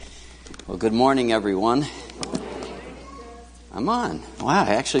Well, good morning, everyone. I'm on. Wow,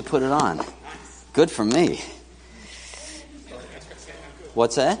 I actually put it on. Good for me.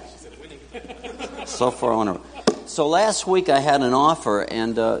 What's that? So far on. So last week I had an offer,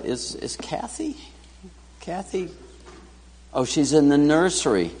 and is Kathy? Kathy? Oh, she's in the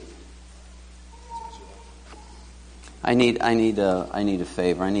nursery. I need a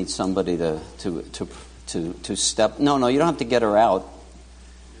favor. I need somebody to step. No, you don't have to get her out.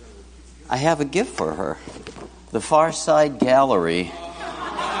 I have a gift for her. The Far Side Gallery.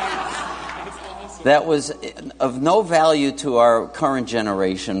 That was of no value to our current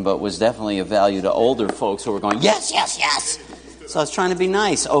generation, but was definitely of value to older folks who were going, yes, yes, yes. So I was trying to be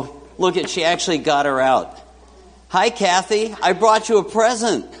nice. Oh, look at, she actually got her out. Hi, Kathy. I brought you a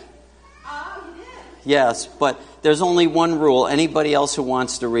present. Oh, you did? Yes, but there's only one rule. Anybody else who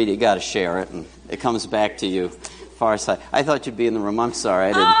wants to read it, you got to share it, and it comes back to you. Far Side. I thought you'd be in the room. I'm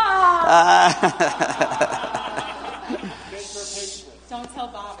sorry, I didn't. Don't tell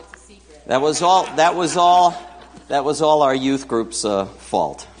Bob, it's a secret. That was all our youth group's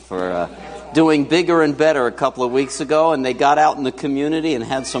fault for doing bigger and better a couple of weeks ago, and they got out in the community and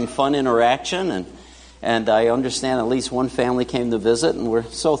had some fun interaction, and I understand at least one family came to visit, and we're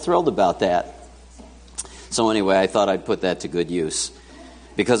so thrilled about that. So anyway, I thought I'd put that to good use,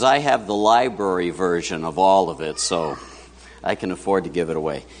 because I have the library version of all of it, so I can afford to give it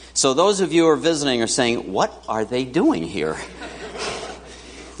away. So those of you who are visiting are saying, what are they doing here?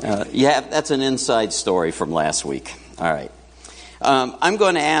 Yeah, that's an inside story from last week. All right. I'm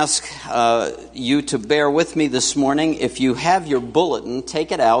going to ask you to bear with me this morning. If you have your bulletin,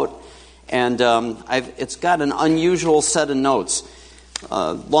 take it out. And it's got an unusual set of notes.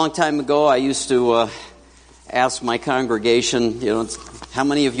 A long time ago, I used to ask my congregation, how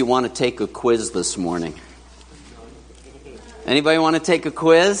many of you want to take a quiz this morning? Anybody want to take a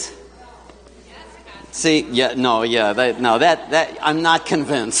quiz? See, I'm not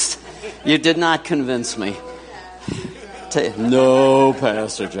convinced. You did not convince me. No,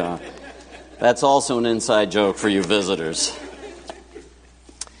 Pastor John. That's also an inside joke for you visitors.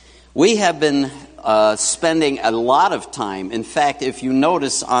 We have been spending a lot of time. In fact, if you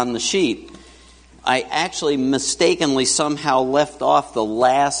notice on the sheet, I actually mistakenly somehow left off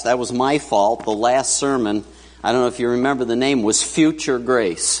that was my fault, the last sermon. I don't know if you remember, the name was Future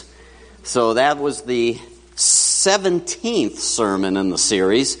Grace. So that was the 17th sermon in the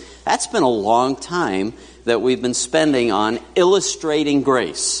series. That's been a long time that we've been spending on illustrating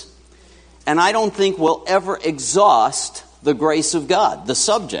grace. And I don't think we'll ever exhaust the grace of God, the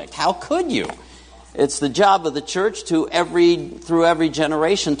subject. How could you? It's the job of the church through every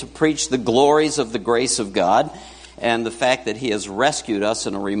generation to preach the glories of the grace of God and the fact that He has rescued us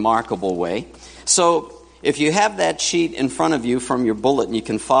in a remarkable way. So if you have that sheet in front of you from your bulletin, you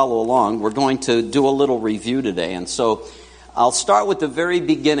can follow along. We're going to do a little review today. And so I'll start with the very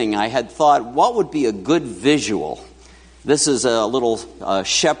beginning. I had thought, what would be a good visual? This is a little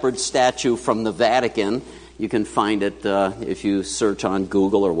shepherd statue from the Vatican. You can find it if you search on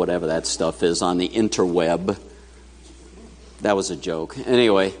Google or whatever that stuff is on the interweb. That was a joke.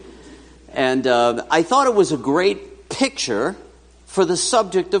 Anyway, and I thought it was a great picture for the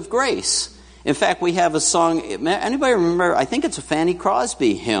subject of grace. In fact, we have a song. Anybody remember? I think it's a Fanny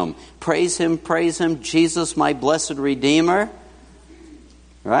Crosby hymn. Praise Him, Jesus, my blessed Redeemer.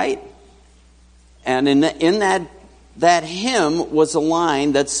 Right? And in that hymn was a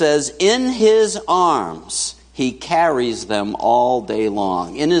line that says, in His arms He carries them all day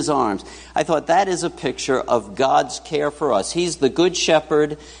long. In His arms. I thought that is a picture of God's care for us. He's the good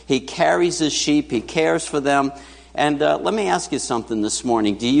shepherd. He carries His sheep. He cares for them. And let me ask you something this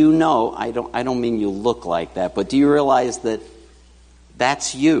morning. Do you know, I don't mean you look like that, but do you realize that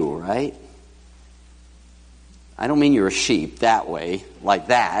that's you, right? I don't mean you're a sheep that way, like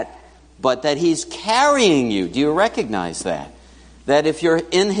that. But that He's carrying you. Do you recognize that? That if you're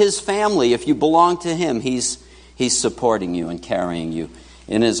in His family, if you belong to Him, He's supporting you and carrying you.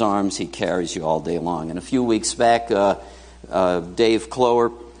 In His arms, He carries you all day long. And a few weeks back, Dave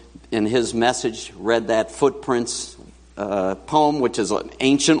Clower, in his message, read that Footprints poem, which is an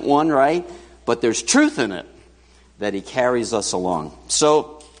ancient one, right? But there's truth in it, that He carries us along.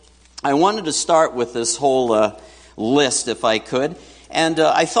 So I wanted to start with this whole list, if I could. And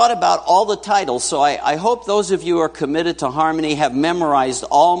I thought about all the titles, so I hope those of you who are committed to Harmony have memorized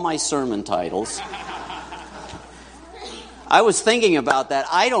all my sermon titles. I was thinking about that.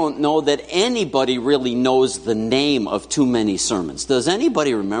 I don't know that anybody really knows the name of too many sermons. Does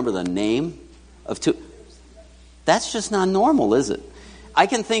anybody remember the name of two? That's just not normal, is it? I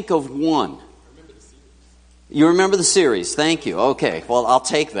can think of one. You remember the series? Thank you. Okay, well, I'll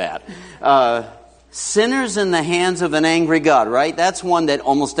take that. Sinners in the hands of an angry God, right? That's one that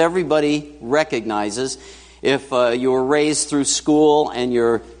almost everybody recognizes. If you were raised through school and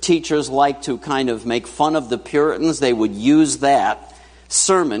your teachers like to kind of make fun of the Puritans, they would use that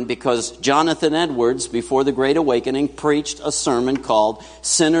sermon because Jonathan Edwards, before the Great Awakening, preached a sermon called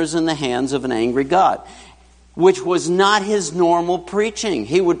Sinners in the Hands of an Angry God, which was not his normal preaching.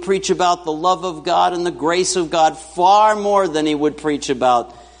 He would preach about the love of God and the grace of God far more than he would preach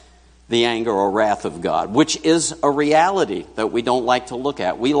about the anger or wrath of God, which is a reality that we don't like to look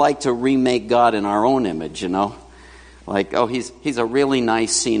at. We like to remake God in our own image, you know. Like, oh, he's a really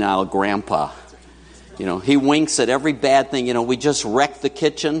nice senile grandpa. You know, he winks at every bad thing. You know, we just wrecked the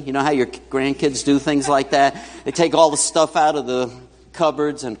kitchen. You know how your grandkids do things like that? They take all the stuff out of the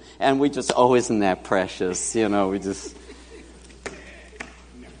cupboards and we just, oh, isn't that precious? You know, we just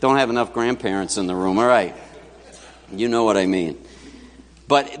don't have enough grandparents in the room. All right. You know what I mean.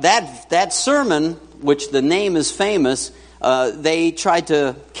 But that sermon, which the name is famous, they tried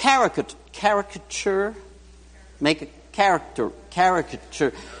to make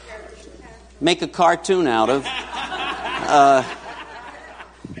a cartoon out of.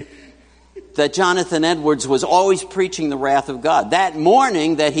 That Jonathan Edwards was always preaching the wrath of God. That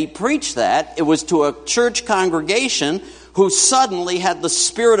morning that he preached that, it was to a church congregation who suddenly had the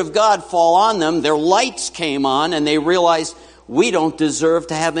Spirit of God fall on them. Their lights came on and they realized, we don't deserve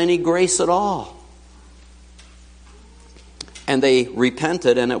to have any grace at all. And they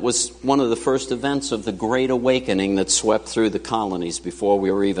repented, and it was one of the first events of the Great Awakening that swept through the colonies before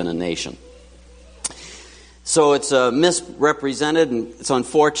we were even a nation. So it's misrepresented, and it's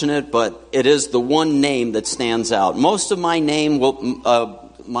unfortunate, but it is the one name that stands out. Most of my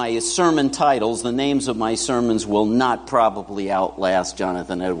my sermon titles, the names of my sermons will not probably outlast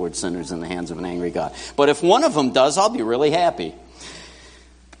Jonathan Edwards' Sinners in the Hands of an Angry God. But if one of them does, I'll be really happy.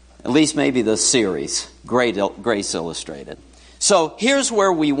 At least maybe the series, Grace Illustrated. So here's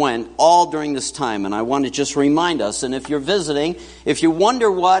where we went all during this time, and I want to just remind us, and if you're visiting, if you wonder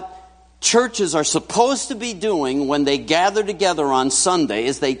what churches are supposed to be doing when they gather together on Sunday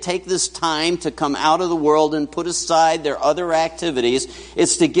is they take this time to come out of the world and put aside their other activities.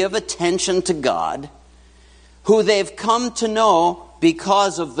 It's to give attention to God, who they've come to know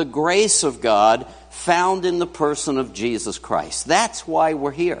because of the grace of God found in the person of Jesus Christ. That's why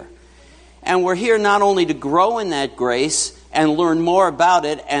we're here. And we're here not only to grow in that grace and learn more about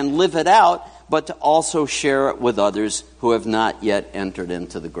it and live it out, but to also share it with others who have not yet entered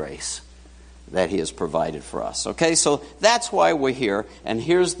into the grace that He has provided for us. Okay, so that's why we're here, and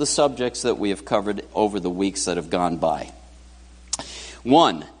here's the subjects that we have covered over the weeks that have gone by.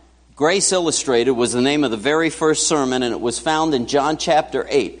 1, Grace Illustrated was the name of the very first sermon, and it was found in John chapter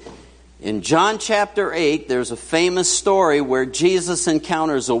 8. In John chapter 8, there's a famous story where Jesus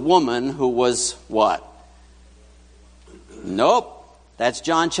encounters a woman who was what? Nope, that's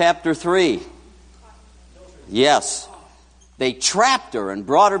John chapter 3. Yes. They trapped her and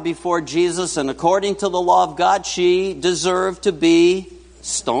brought her before Jesus, and according to the law of God, she deserved to be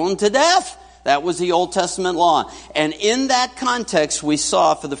stoned to death. That was the Old Testament law. And in that context, we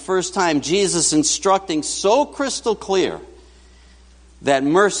saw for the first time Jesus instructing so crystal clear that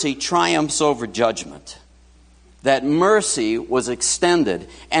mercy triumphs over judgment. That mercy was extended.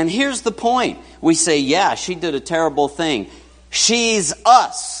 And here's the point. We say, yeah, she did a terrible thing. She's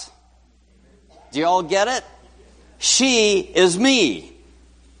us. Do you all get it? She is me.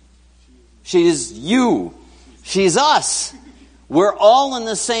 She's you. She's us. We're all in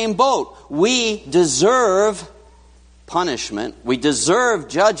the same boat. We deserve punishment. We deserve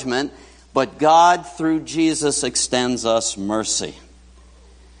judgment. But God, through Jesus, extends us mercy.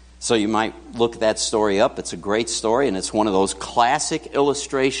 So you might look that story up. It's a great story, and it's one of those classic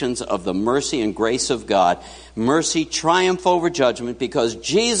illustrations of the mercy and grace of God. Mercy triumph over judgment because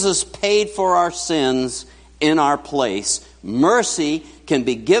Jesus paid for our sins in our place. Mercy can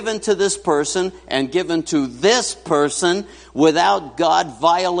be given to this person and given to this person without God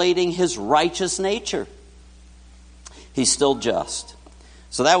violating His righteous nature. He's still just.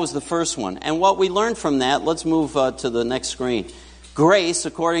 So that was the first one. And what we learned from that, let's move to the next screen. Grace,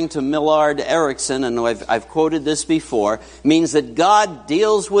 according to Millard Erickson, and I've quoted this before, means that God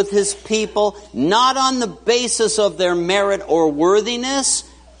deals with His people not on the basis of their merit or worthiness,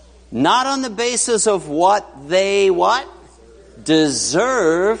 not on the basis of what they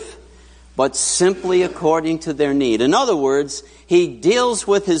deserve, but simply according to their need. In other words, He deals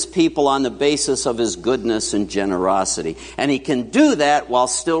with His people on the basis of His goodness and generosity. And He can do that while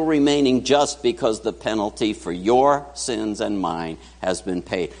still remaining just because the penalty for your sins and mine has been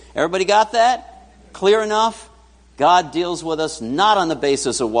paid. Everybody got that? Clear enough? God deals with us not on the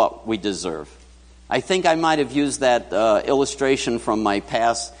basis of what we deserve. I think I might have used that illustration from my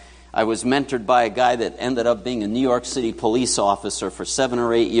past. I was mentored by a guy that ended up being a New York City police officer for 7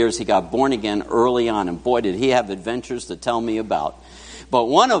 or 8 years. He got born again early on, and boy, did he have adventures to tell me about. But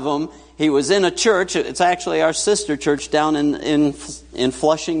one of them, he was in a church. It's actually our sister church down in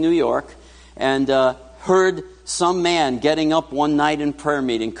Flushing, New York, and heard some man getting up one night in prayer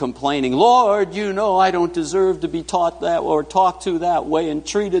meeting complaining, "Lord, you know I don't deserve to be taught that or talked to that way and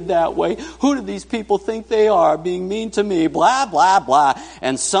treated that way. Who do these people think they are being mean to me? Blah, blah, blah."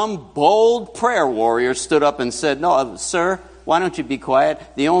 And some bold prayer warrior stood up and said, "No, sir, why don't you be quiet?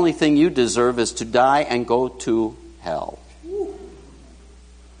 The only thing you deserve is to die and go to hell."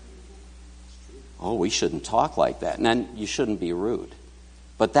 Oh, we shouldn't talk like that. And then you shouldn't be rude.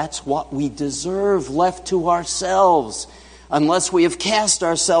 But that's what we deserve left to ourselves, unless we have cast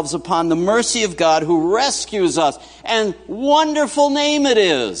ourselves upon the mercy of God who rescues us. And wonderful name it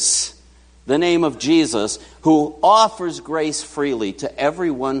is, the name of Jesus, who offers grace freely to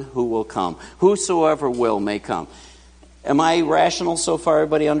everyone who will come. Whosoever will may come. Am I rational so far?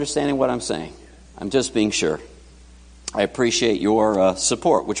 Everybody understanding what I'm saying? I'm just being sure. I appreciate your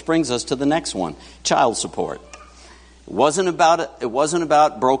support, which brings us to the next one, child support. It wasn't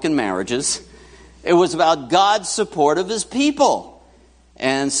about broken marriages. It was about God's support of His people.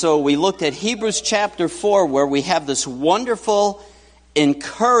 And so we looked at Hebrews chapter 4, where we have this wonderful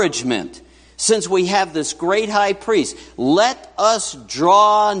encouragement. Since we have this great high priest, let us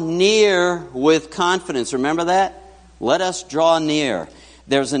draw near with confidence. Remember that? Let us draw near.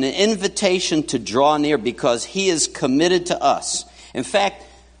 There's an invitation to draw near because He is committed to us. In fact,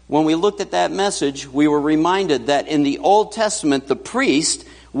 when we looked at that message, we were reminded that in the Old Testament, the priest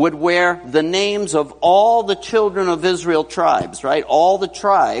would wear the names of all the children of Israel tribes, right? All the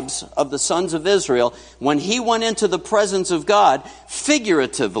tribes of the sons of Israel. When he went into the presence of God,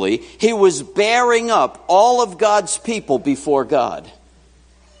 figuratively, he was bearing up all of God's people before God.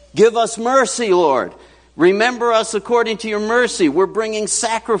 Give us mercy, Lord. Remember us according to your mercy. We're bringing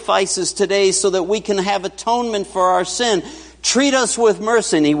sacrifices today so that we can have atonement for our sin. Treat us with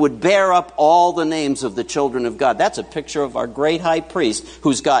mercy. And he would bear up all the names of the children of God. That's a picture of our great high priest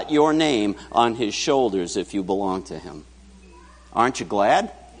who's got your name on his shoulders if you belong to him. Aren't you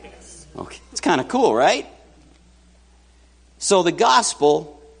glad? Yes. Okay. It's kind of cool, right? So the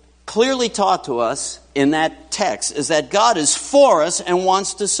gospel clearly taught to us in that text is that God is for us and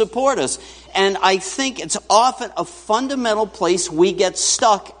wants to support us. And I think it's often a fundamental place we get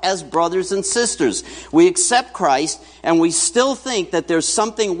stuck as brothers and sisters. We accept Christ and we still think that there's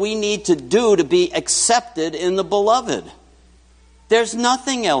something we need to do to be accepted in the beloved. There's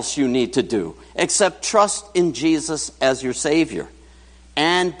nothing else you need to do except trust in Jesus as your Savior.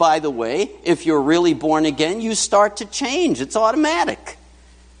 And by the way, if you're really born again, you start to change. It's automatic.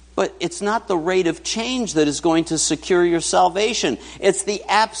 But it's not the rate of change that is going to secure your salvation. It's the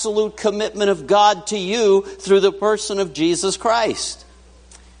absolute commitment of God to you through the person of Jesus Christ.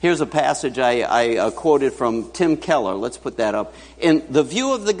 Here's a passage I quoted from Tim Keller. Let's put that up. In The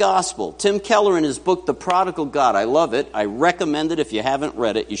View of the Gospel, Tim Keller in his book, The Prodigal God, I love it. I recommend it. If you haven't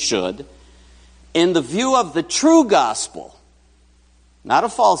read it, you should. In the view of the true gospel, not a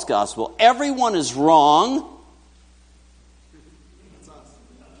false gospel, everyone is wrong.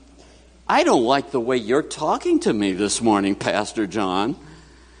 I don't like the way you're talking to me this morning, Pastor John.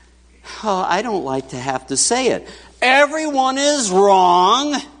 Oh, I don't like to have to say it. Everyone is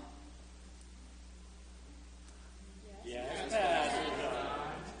wrong. Yes.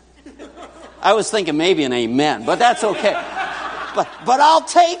 I was thinking maybe an amen, but that's okay. But I'll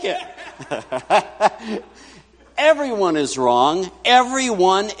take it. Everyone is wrong.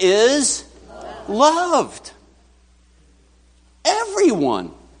 Everyone is loved.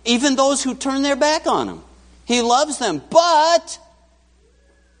 Everyone. Even those who turn their back on him. He loves them, but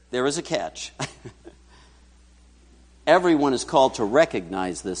there is a catch. Everyone is called to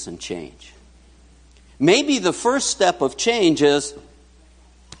recognize this and change. Maybe the first step of change is,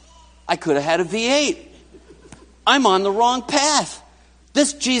 I could have had a V8. I'm on the wrong path.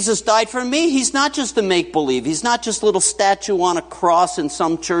 This Jesus died for me. He's not just a make-believe. He's not just a little statue on a cross in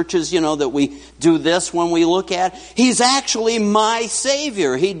some churches, that we do this when we look at. He's actually my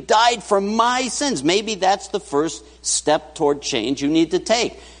Savior. He died for my sins. Maybe that's the first step toward change you need to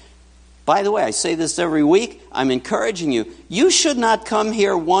take. By the way, I say this every week. I'm encouraging you. You should not come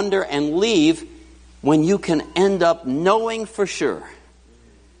here, wonder, and leave when you can end up knowing for sure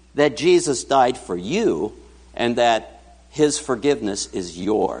that Jesus died for you and that His forgiveness is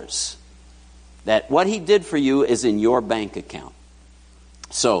yours. That what He did for you is in your bank account.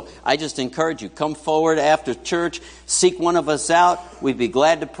 So I just encourage you, come forward after church, seek one of us out. We'd be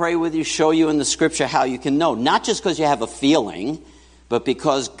glad to pray with you, show you in the Scripture how you can know. Not just because you have a feeling, but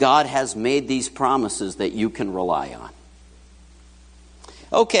because God has made these promises that you can rely on.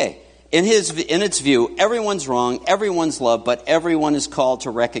 Okay, in its view, everyone's wrong, everyone's loved, but everyone is called to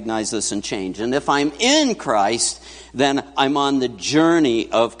recognize this and change. And if I'm in Christ, then I'm on the journey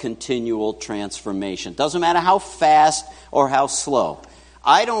of continual transformation. Doesn't matter how fast or how slow.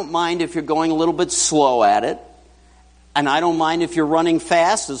 I don't mind if you're going a little bit slow at it, and I don't mind if you're running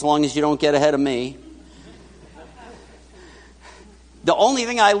fast as long as you don't get ahead of me. The only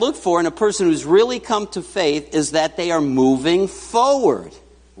thing I look for in a person who's really come to faith is that they are moving forward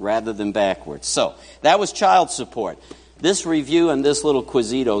rather than backwards. So, that was child support. This review and this little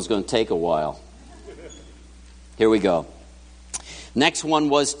quizito is going to take a while. Here we go. Next one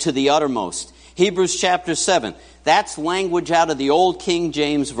was to the uttermost. Hebrews chapter 7. That's language out of the old King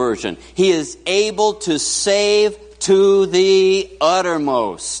James Version. He is able to save to the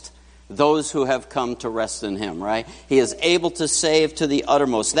uttermost those who have come to rest in Him, right? He is able to save to the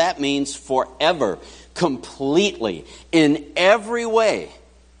uttermost. That means forever, completely, in every way.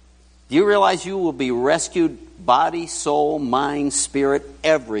 Do you realize you will be rescued? Body, soul, mind, spirit,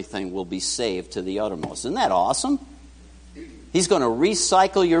 everything will be saved to the uttermost. Isn't that awesome? He's going to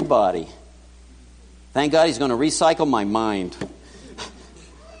recycle your body. Thank God He's going to recycle my mind.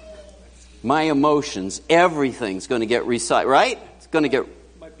 My emotions, everything's going to get recycled, right? It's going to get...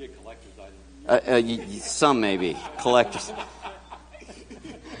 Might be a collector's item. Some maybe. Collectors.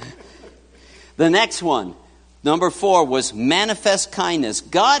 The next one, number 4, was manifest kindness.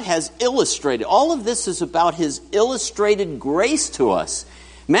 God has illustrated. All of this is about His illustrated grace to us.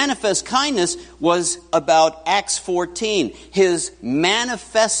 Manifest kindness was about Acts 14, His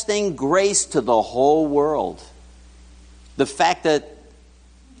manifesting grace to the whole world. The fact that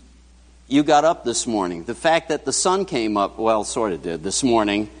you got up this morning, the fact that the sun came up, well, sort of did this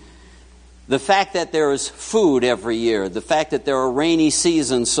morning, the fact that there is food every year, the fact that there are rainy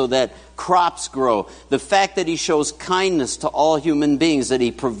seasons so that crops grow, the fact that He shows kindness to all human beings, that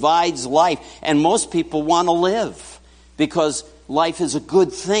He provides life, and most people want to live because life is a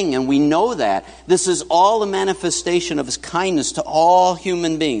good thing, and we know that. This is all a manifestation of His kindness to all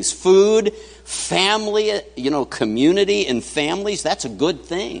human beings. Food, family, community and families, that's a good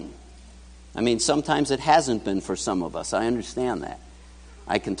thing. I mean, sometimes it hasn't been for some of us. I understand that.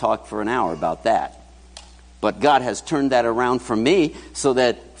 I can talk for an hour about that. But God has turned that around for me so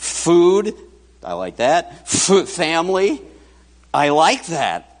that food, I like that. Family, I like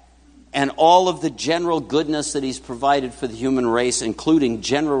that. And all of the general goodness that He's provided for the human race, including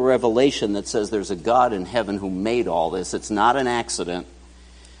general revelation that says there's a God in heaven who made all this. It's not an accident.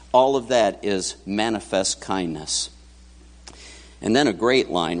 All of that is manifest kindness. And then a great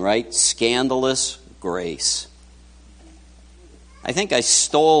line, right? Scandalous grace. I think I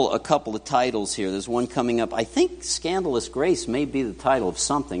stole a couple of titles here. There's one coming up. I think Scandalous Grace may be the title of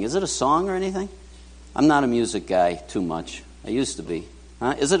something. Is it a song or anything? I'm not a music guy too much. I used to be.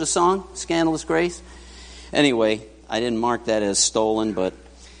 Is it a song? Scandalous Grace? Anyway, I didn't mark that as stolen, but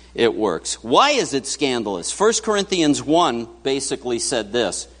it works. Why is it scandalous? 1 Corinthians 1 basically said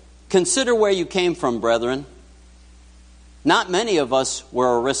this. Consider where you came from, brethren. Not many of us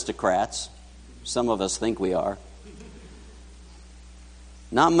were aristocrats. Some of us think we are.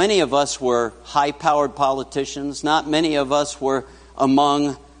 Not many of us were high-powered politicians. Not many of us were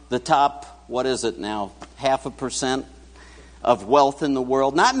among the top, 0.5% of wealth in the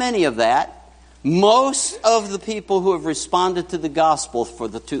world. Not many of that. Most of the people who have responded to the gospel for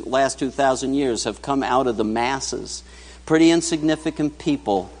the last 2,000 years have come out of the masses. Pretty insignificant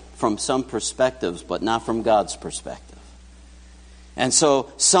people from some perspectives, but not from God's perspective. And so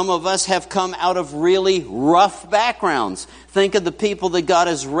some of us have come out of really rough backgrounds. Think of the people that God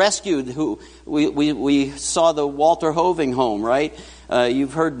has rescued. Who we saw the Walter Hoving home, right?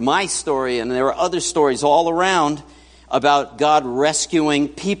 You've heard my story, and there are other stories all around about God rescuing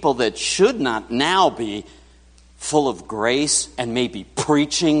people that should not now be full of grace and maybe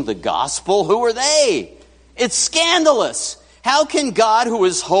preaching the gospel. Who are they? It's scandalous. How can God, who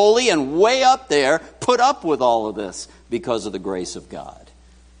is holy and way up there, put up with all of this? Because of the grace of God.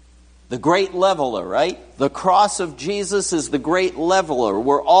 The great leveler, right? The cross of Jesus is the great leveler.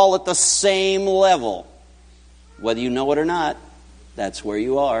 We're all at the same level. Whether you know it or not, that's where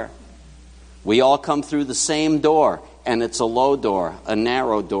you are. We all come through the same door, and it's a low door, a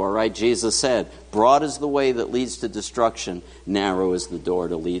narrow door, right? Jesus said, broad is the way that leads to destruction, narrow is the door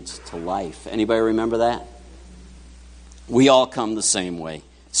that leads to life. Anybody remember that? We all come the same way.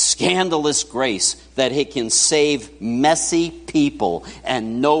 Scandalous grace that it can save messy people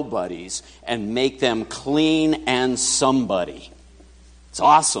and nobodies and make them clean and somebody. It's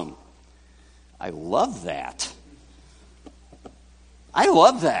awesome. I love that. I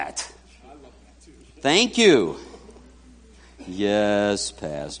love that. Thank you. Yes,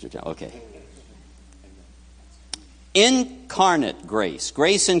 Pastor John. Okay. Incarnate grace.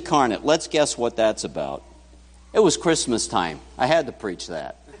 Grace incarnate. Let's guess what that's about. It was Christmas time. I had to preach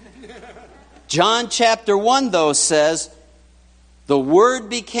that. John chapter 1, though, says, the Word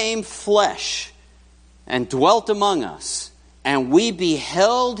became flesh and dwelt among us, and we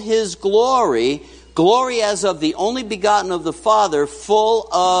beheld His glory, glory as of the only begotten of the Father,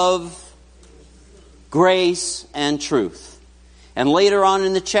 full of grace and truth. And later on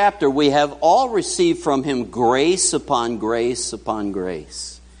in the chapter, we have all received from Him grace upon grace upon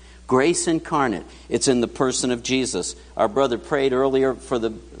grace. Grace incarnate. It's in the person of Jesus. Our brother prayed earlier for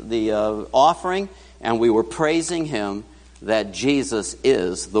the offering, and we were praising him that Jesus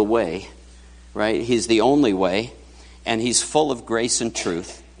is the way, right? He's the only way, and He's full of grace and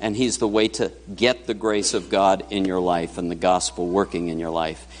truth, and He's the way to get the grace of God in your life and the gospel working in your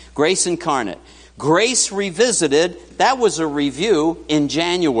life. Grace incarnate. Grace revisited. That was a review in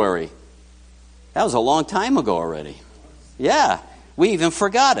January. That was a long time ago already. Yeah. We even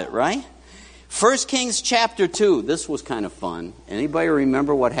forgot it, right? 1 Kings chapter 2. This was kind of fun. Anybody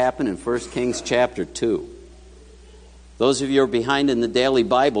remember what happened in 1 Kings chapter 2? Those of you who are behind in the daily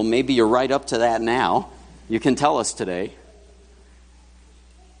Bible, maybe you're right up to that now. You can tell us today.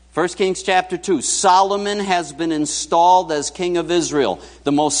 1 Kings chapter 2. Solomon has been installed as king of Israel,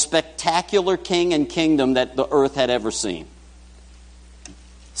 the most spectacular king and kingdom that the earth had ever seen.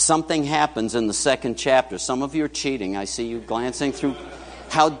 Something happens in the second chapter. Some of you are cheating. I see you glancing through.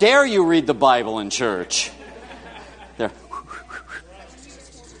 How dare you read the Bible in church? There.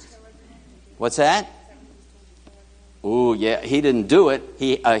 What's that? Ooh, yeah, he didn't do it.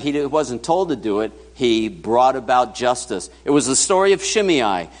 He wasn't told to do it. He brought about justice. It was the story of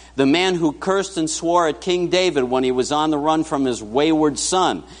Shimei, the man who cursed and swore at King David when he was on the run from his wayward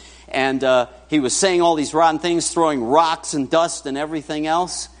son. And he was saying all these rotten things, throwing rocks and dust and everything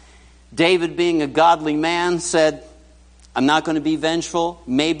else. David, being a godly man, said, I'm not going to be vengeful.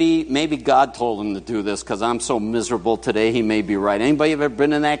 Maybe God told him to do this because I'm so miserable today. He may be right. Anybody ever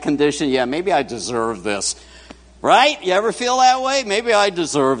been in that condition? Yeah, maybe I deserve this. Right? You ever feel that way? Maybe I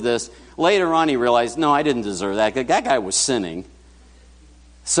deserve this. Later on he realized, no, I didn't deserve that. That guy was sinning.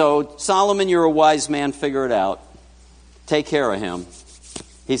 So, Solomon, you're a wise man. Figure it out. Take care of him.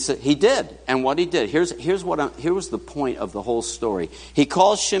 He said he did, and what he did. Here's the point of the whole story. He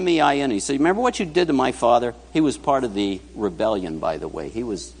calls Shimei in. He said, "Remember what you did to my father? He was part of the rebellion, by the way.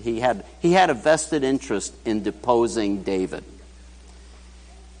 He had a vested interest in deposing David.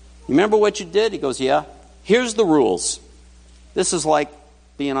 You remember what you did?" He goes, "Yeah. Here's the rules. This is like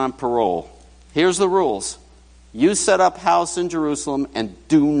being on parole. Here's the rules. You set up house in Jerusalem and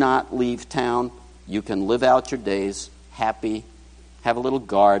do not leave town. You can live out your days happy." Have a little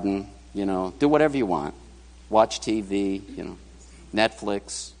garden, do whatever you want. Watch TV,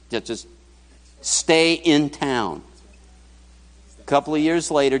 Netflix. Just stay in town. A couple of years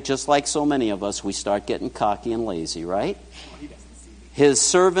later, just like so many of us, we start getting cocky and lazy, right? His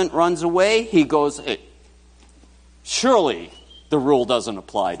servant runs away. He goes, hey, surely the rule doesn't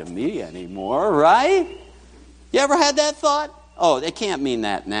apply to me anymore, right? You ever had that thought? Oh, it can't mean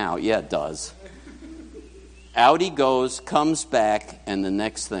that now. Yeah, it does. Out he goes, comes back, and the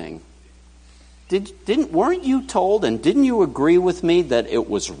next thing. Weren't you told and didn't you agree with me that it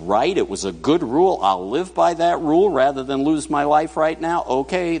was right? It was a good rule. I'll live by that rule rather than lose my life right now.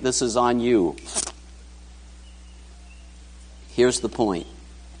 Okay, this is on you. Here's the point.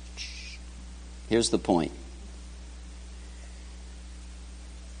 Here's the point.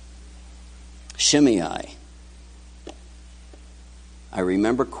 Shimei. I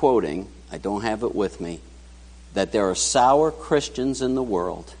remember quoting, I don't have it with me, that there are sour Christians in the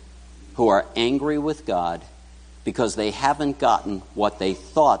world who are angry with God because they haven't gotten what they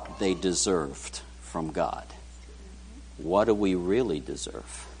thought they deserved from God. What do we really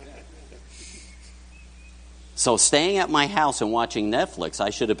deserve? So staying at my house and watching Netflix, I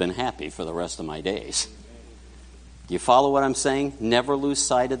should have been happy for the rest of my days. Do you follow what I'm saying? Never lose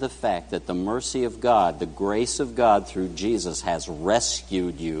sight of the fact that the mercy of God, the grace of God through Jesus has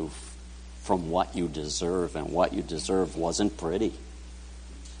rescued you from what you deserve, and what you deserve wasn't pretty.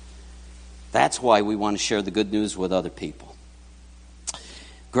 That's why we want to share the good news with other people.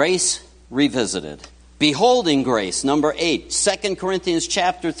 Grace revisited. Beholding grace, number 8. 2 Corinthians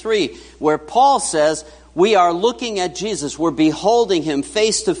chapter 3, where Paul says we are looking at Jesus. We're beholding him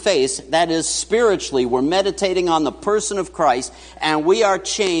face to face. That is, spiritually. We're meditating on the person of Christ, and we are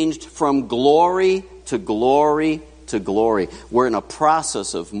changed from glory to glory to glory. We're in a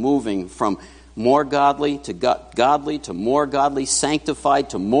process of moving from more godly to more godly, sanctified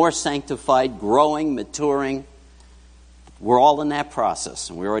to more sanctified, growing, maturing. We're all in that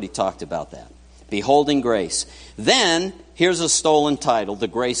process, and we already talked about that. Beholding grace. Then, here's a stolen title, The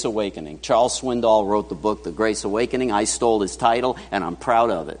Grace Awakening. Charles Swindoll wrote the book, The Grace Awakening. I stole his title, and I'm proud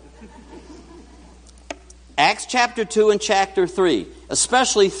of it. Acts chapter 2 and chapter 3,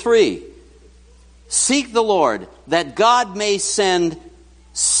 especially 3. Seek the Lord, that God may send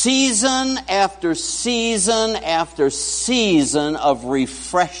season after season after season of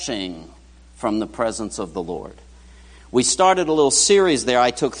refreshing from the presence of the Lord. We started a little series there.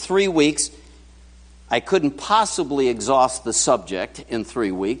 I took 3 weeks. I couldn't possibly exhaust the subject in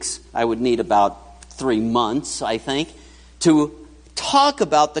 3 weeks. I would need about 3 months, I think, to talk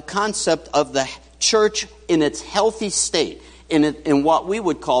about the concept of the church in its healthy state, in what we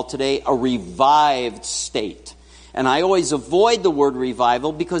would call today a revived state. And I always avoid the word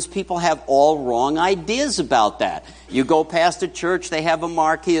revival because people have all wrong ideas about that. You go past a church, they have a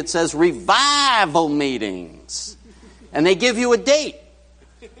marquee, it says revival meetings. And they give you a date,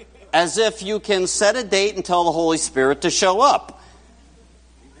 as if you can set a date and tell the Holy Spirit to show up.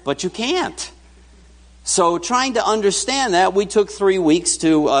 But you can't. So trying to understand that, we took 3 weeks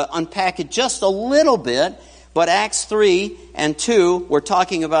to unpack it just a little bit. But Acts 3 and 2, we're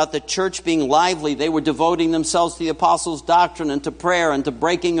talking about the church being lively. They were devoting themselves to the apostles' doctrine and to prayer and to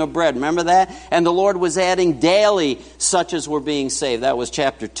breaking of bread. Remember that? And the Lord was adding daily such as were being saved. That was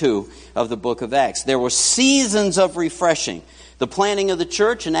chapter 2 of the book of Acts. There were seasons of refreshing. The planting of the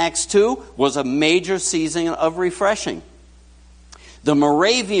church in Acts 2 was a major season of refreshing. The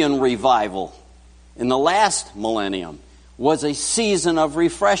Moravian revival in the last millennium was a season of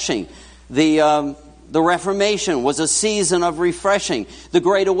refreshing. The Reformation was a season of refreshing. The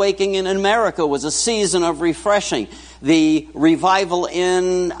Great Awakening in America was a season of refreshing. The revival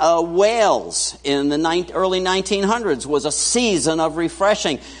in Wales in the early 1900s was a season of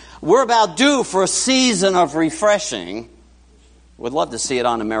refreshing. We're about due for a season of refreshing. Would love to see it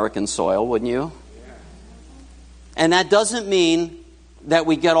on American soil, wouldn't you? And that doesn't mean that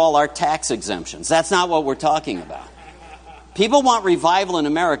we get all our tax exemptions. That's not what we're talking about. People want revival in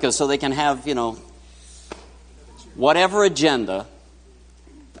America so they can have, whatever agenda.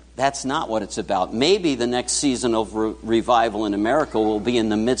 That's not what it's about. Maybe the next season of revival in America will be in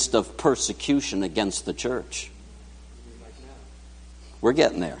the midst of persecution against the church. We're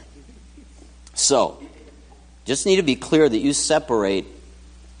getting there. So, just need to be clear that you separate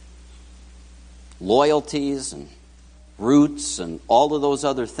loyalties and roots and all of those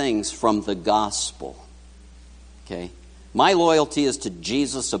other things from the gospel. Okay? My loyalty is to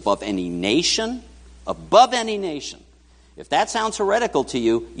Jesus above any nation. Above any nation. If that sounds heretical to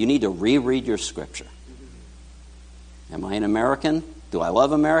you, you need to reread your scripture. Am I an American? Do I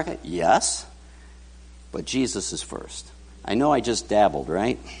love America? Yes. But Jesus is first. I know I just dabbled,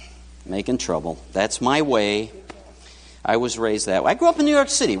 right? Making trouble. That's my way. I was raised that way. I grew up in New York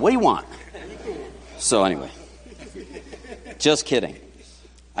City. What do you want? So anyway. Just kidding.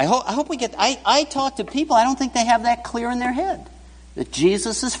 I hope we get... I talk to people, I don't think they have that clear in their head. That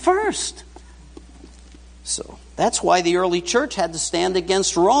Jesus is first. So that's why the early church had to stand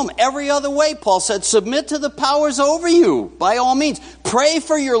against Rome. Every other way, Paul said, submit to the powers over you, by all means. Pray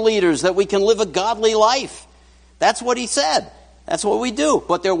for your leaders that we can live a godly life. That's what he said. That's what we do.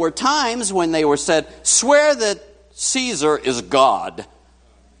 But there were times when they were said, swear that Caesar is God.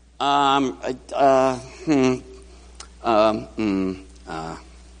 No.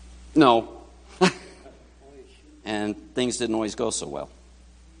 And things didn't always go so well.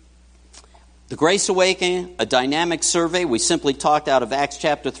 The Grace Awakening, a dynamic survey. We simply talked out of Acts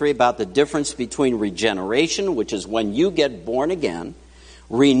chapter 3 about the difference between regeneration, which is when you get born again,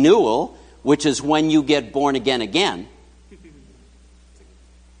 renewal, which is when you get born again again.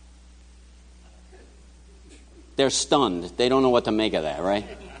 They're stunned. They don't know what to make of that, right?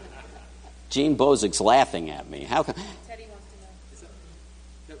 Gene Bozik's laughing at me. How come? Teddy wants to know. Is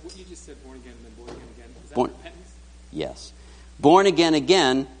that what you just said, born again and then born again again? Is that Born- repentance? Yes. Born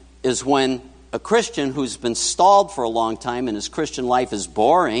again is when a Christian who's been stalled for a long time and his Christian life is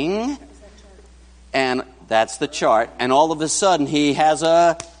boring, and that's the chart, and all of a sudden he has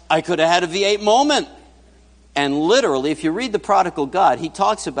I could have had a V8 moment. And literally, if you read The Prodigal God, he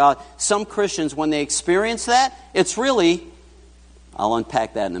talks about some Christians, when they experience that, it's really, I'll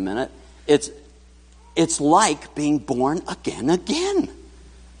unpack that in a minute, it's it's like being born again.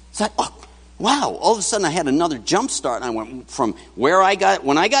 It's like, oh, wow, all of a sudden I had another jump start, and I went from when I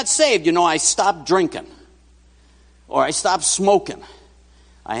got saved, I stopped drinking. Or I stopped smoking.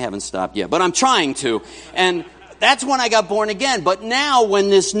 I haven't stopped yet, but I'm trying to. And that's when I got born again. But now when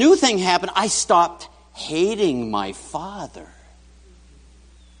this new thing happened, I stopped hating my father.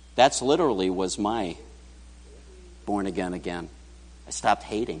 That's literally was my born again. I stopped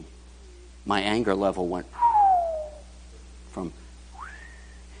hating. My anger level went.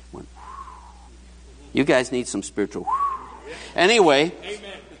 You guys need some spiritual. Anyway,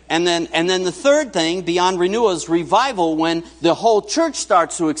 and then the third thing beyond renewal is revival, when the whole church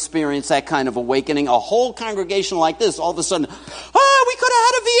starts to experience that kind of awakening. A whole congregation like this, all of a sudden, we could have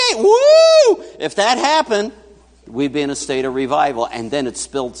had a V8. Woo! If that happened, we'd be in a state of revival, and then it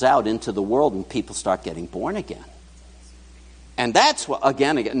spills out into the world, and people start getting born again. And that's what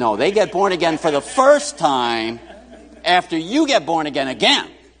they get born again for the first time after you get born again.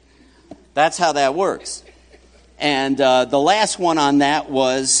 That's how that works. And the last one on that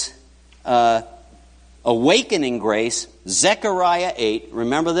was awakening grace, Zechariah 8.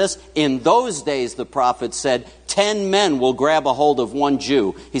 Remember this? In those days, the prophet said, 10 men will grab a hold of one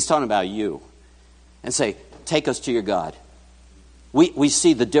Jew. He's talking about you. And say, take us to your God. We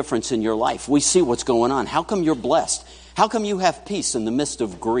see the difference in your life. We see what's going on. How come you're blessed? How come you have peace in the midst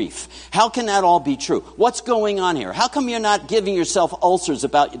of grief? How can that all be true? What's going on here? How come you're not giving yourself ulcers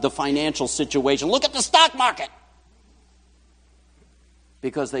about the financial situation? Look at the stock market.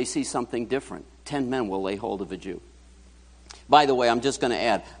 Because they see something different. 10 men will lay hold of a Jew. By the way, I'm just going to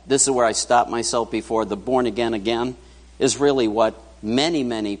add, this is where I stopped myself before. The born again is really what many,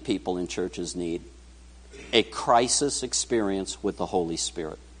 many people in churches need. A crisis experience with the Holy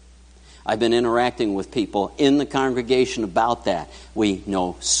Spirit. I've been interacting with people in the congregation about that. We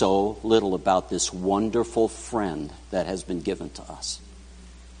know so little about this wonderful friend that has been given to us.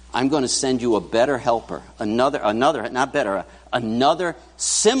 I'm going to send you a better helper. Another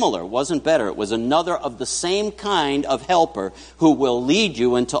similar, wasn't better, it was another of the same kind of helper who will lead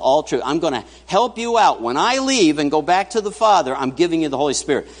you into all truth. I'm going to help you out. When I leave and go back to the Father, I'm giving you the Holy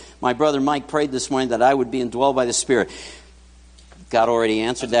Spirit. My brother Mike prayed this morning that I would be indwelled by the Spirit. God already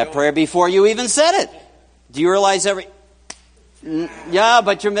answered that prayer before you even said it. Do you realize Yeah,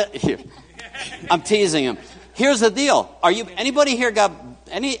 but here. I'm teasing him. Here's the deal. Anybody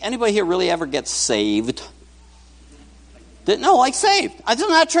here really ever get saved? No, like saved. That's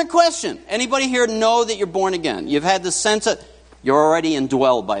not a trick question. Anybody here know that you're born again? You've had the sense that you're already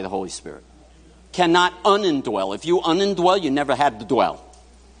indwelled by the Holy Spirit. Cannot unindwell. If you unindwell, you never had to dwell.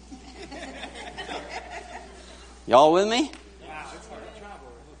 Y'all with me?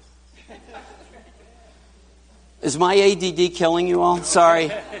 Is my ADD killing you all?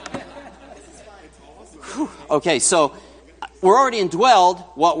 Sorry. Okay, so we're already indwelled.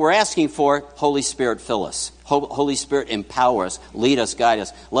 What we're asking for, Holy Spirit, fill us. Holy Spirit, empower us, lead us, guide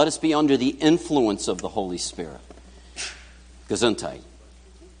us. Let us be under the influence of the Holy Spirit. Gesundheit.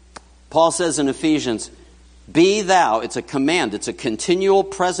 Paul says in Ephesians, be thou, it's a command, it's a continual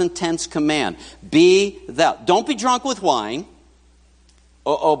present tense command. Be thou. Don't be drunk with wine.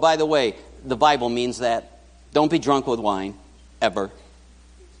 Oh, by the way, the Bible means that. Don't be drunk with wine, ever.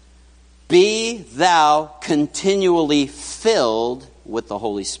 Be thou continually filled with the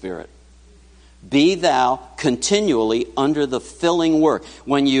Holy Spirit. Be thou continually under the filling work.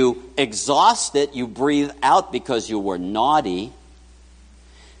 When you exhaust it, you breathe out because you were naughty.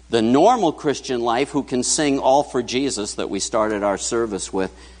 The normal Christian life, who can sing All for Jesus that we started our service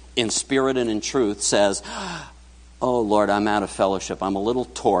with, in spirit and in truth, says, oh Lord, I'm out of fellowship. I'm a little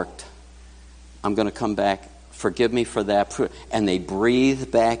torqued. I'm going to come back. Forgive me for that. And they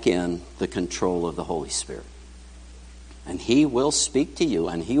breathe back in the control of the Holy Spirit. And He will speak to you,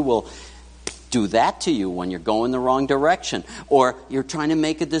 and He will do that to you when you're going the wrong direction. Or you're trying to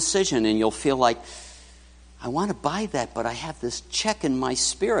make a decision and you'll feel like, I want to buy that, but I have this check in my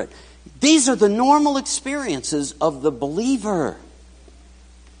spirit. These are the normal experiences of the believer.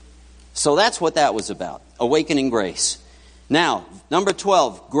 So that's what that was about. Awakening grace. Now, number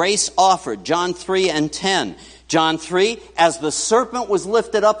 12, grace offered, John 3 and 10. John 3, as the serpent was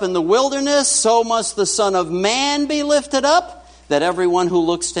lifted up in the wilderness, so must the Son of Man be lifted up, that everyone who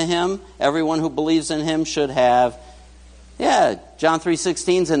looks to Him, everyone who believes in Him should have. Yeah, John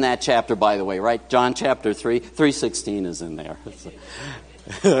 3:16 is in that chapter, by the way, right? John chapter 3, 3:16 is in there.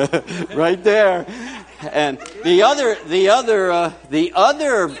 Right there. And the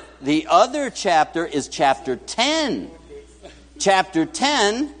other chapter is chapter 10. Chapter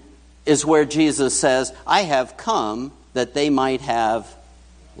 10 is where Jesus says, I have come that they might have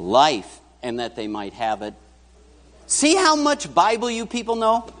life and that they might have it. See how much Bible you people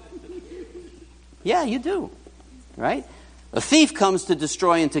know? Yeah, you do. Right? A thief comes to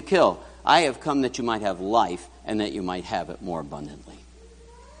destroy and to kill. I have come that you might have life and that you might have it more abundantly.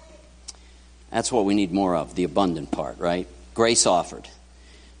 That's what we need more of, the abundant part, right? Grace offered.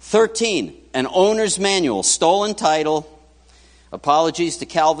 13, an owner's manual, stolen title. Apologies to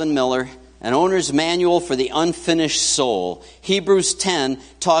Calvin Miller. An owner's manual for the unfinished soul. Hebrews 10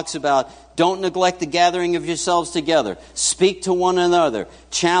 talks about don't neglect the gathering of yourselves together. Speak to one another.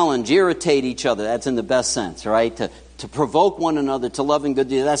 Challenge, irritate each other. That's in the best sense, right? To provoke one another to love and good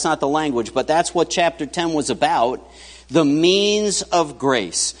deeds. That's not the language, but that's what chapter 10 was about. The means of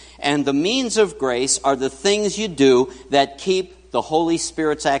grace. And the means of grace are the things you do that keep the Holy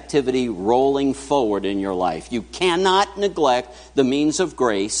Spirit's activity rolling forward in your life. You cannot neglect the means of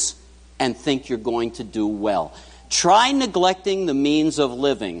grace and think you're going to do well. Try neglecting the means of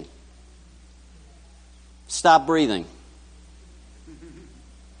living. Stop breathing.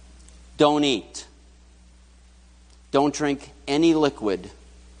 Don't eat. Don't drink any liquid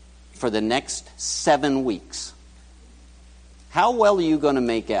for the next 7 weeks. How well are you going to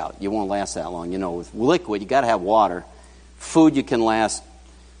make out? You won't last that long. You know, with liquid, you got to have water. Food, you can last.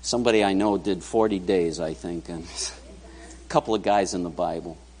 Somebody I know did 40 days, I think, and a couple of guys in the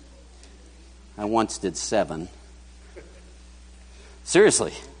Bible. I once did 7.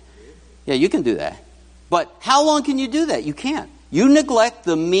 Seriously. Yeah, you can do that. But how long can you do that? You can't. You neglect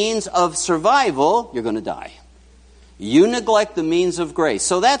the means of survival, you're going to die. You neglect the means of grace.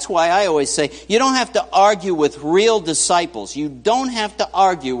 So that's why I always say, you don't have to argue with real disciples. You don't have to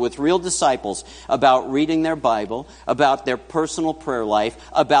argue with real disciples about reading their Bible, about their personal prayer life,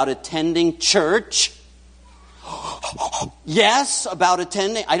 about attending church. Yes, about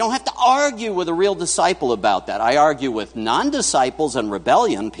attending. I don't have to argue with a real disciple about that. I argue with non-disciples and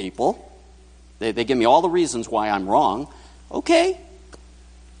rebellion people. They give me all the reasons why I'm wrong. Okay.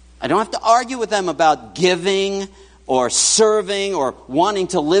 I don't have to argue with them about giving or serving or wanting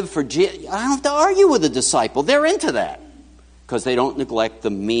to live for Jesus. I don't have to argue with a disciple. They're into that because they don't neglect the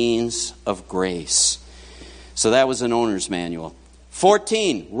means of grace. So that was an owner's manual.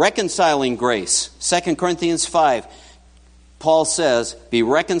 14, reconciling grace. 2 Corinthians 5. Paul says, be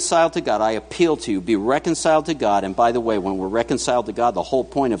reconciled to God. I appeal to you, be reconciled to God. And by the way, when we're reconciled to God, the whole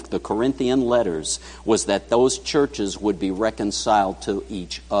point of the Corinthian letters was that those churches would be reconciled to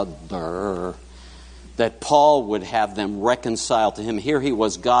each other. That Paul would have them reconciled to him. Here he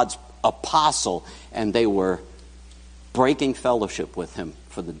was God's apostle, and they were breaking fellowship with him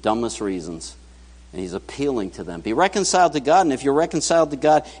for the dumbest reasons. And he's appealing to them. Be reconciled to God, and if you're reconciled to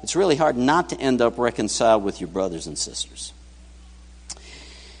God, it's really hard not to end up reconciled with your brothers and sisters.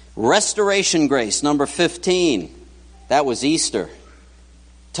 Restoration grace, number 15. That was Easter.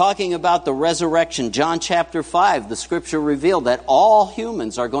 Talking about the resurrection, John chapter 5, the scripture revealed that all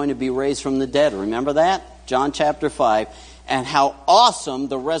humans are going to be raised from the dead. Remember that? John chapter 5. And how awesome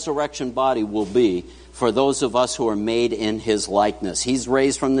the resurrection body will be for those of us who are made in his likeness. He's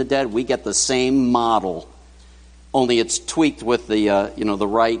raised from the dead. We get the same model. Only it's tweaked with the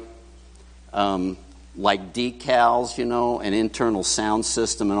right like decals, an internal sound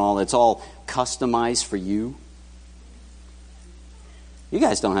system and all. It's all customized for you. You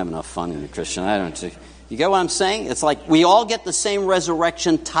guys don't have enough fun in the Christian. I don't. You get what I'm saying? It's like we all get the same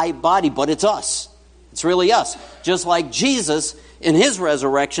resurrection type body, but it's us. It's really us. Just like Jesus in his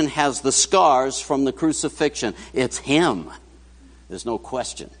resurrection has the scars from the crucifixion. It's him. There's no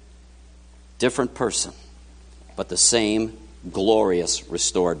question. Different person, but the same glorious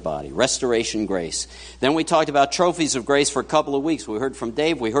restored body. Restoration grace. Then we talked about trophies of grace for a couple of weeks. We heard from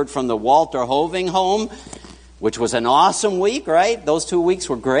Dave. We heard from the Walter Hoving home, which was an awesome week, right? Those 2 weeks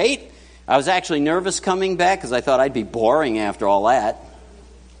were great. I was actually nervous coming back because I thought I'd be boring after all that.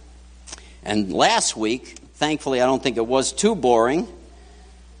 And last week, thankfully, I don't think it was too boring.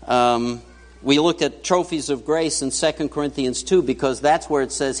 We looked at trophies of grace in 2 Corinthians 2 because that's where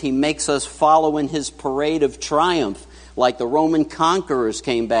it says he makes us follow in his parade of triumph like the Roman conquerors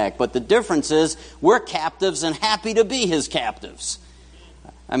came back. But the difference is we're captives and happy to be his captives.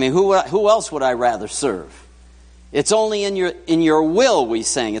 I mean, who else would I rather serve? It's only in your will, we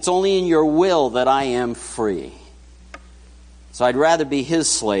sang. It's only in your will that I am free. So I'd rather be his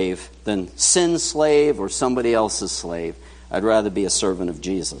slave than sin's slave or somebody else's slave. I'd rather be a servant of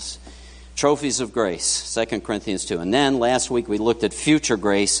Jesus. Trophies of grace, 2 Corinthians 2. And then last week we looked at future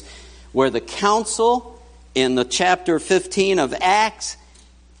grace, where the council in the chapter 15 of Acts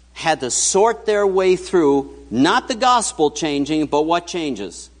had to sort their way through, not the gospel changing, but what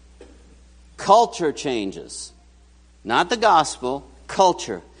changes? Culture changes. Not the gospel,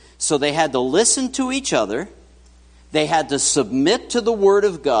 culture. So they had to listen to each other. They had to submit to the Word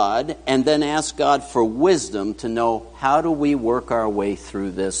of God and then ask God for wisdom to know, how do we work our way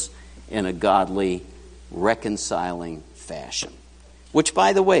through this in a godly, reconciling fashion? Which,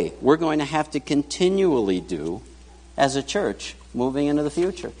 by the way, we're going to have to continually do as a church moving into the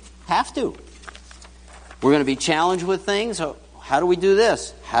future. Have to. We're going to be challenged with things. How do we do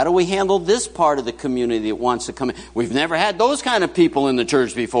this? How do we handle this part of the community that wants to come in? We've never had those kind of people in the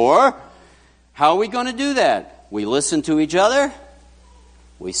church before. How are we going to do that? We listen to each other.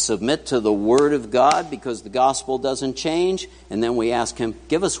 We submit to the Word of God because the gospel doesn't change. And then we ask Him,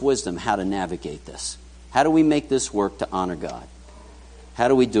 give us wisdom how to navigate this. How do we make this work to honor God? How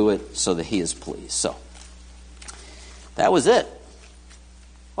do we do it so that He is pleased? So, that was it.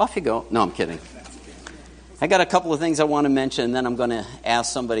 Off you go. No, I'm kidding. I got a couple of things I want to mention, and then I'm going to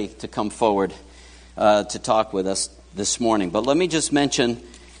ask somebody to come forward to talk with us this morning. But let me just mention,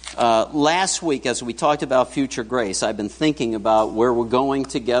 last week as we talked about Future Grace, I've been thinking about where we're going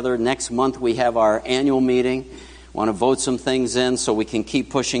together. Next month we have our annual meeting. Want to vote some things in so we can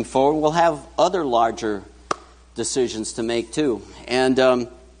keep pushing forward. We'll have other larger decisions to make too. And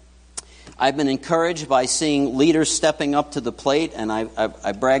I've been encouraged by seeing leaders stepping up to the plate, and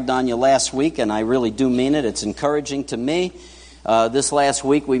I bragged on you last week, and I really do mean it. It's encouraging to me. This last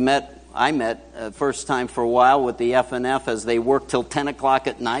week I met first time for a while with the FNF as they worked till 10 o'clock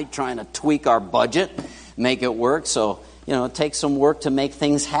at night trying to tweak our budget, make it work. So, it takes some work to make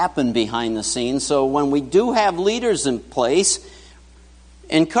things happen behind the scenes. So when we do have leaders in place,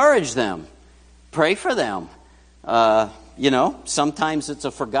 encourage them. Pray for them. Sometimes it's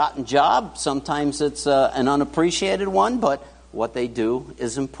a forgotten job. Sometimes it's an unappreciated one. But what they do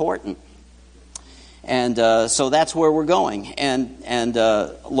is important. And so that's where we're going. And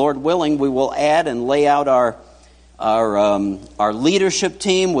Lord willing, we will add and lay out our leadership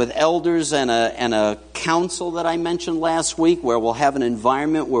team with elders and a council that I mentioned last week, where we'll have an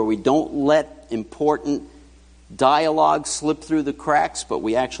environment where we don't let important dialogue slip through the cracks, but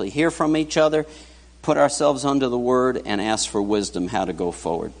we actually hear from each other, put ourselves under the Word, and ask for wisdom how to go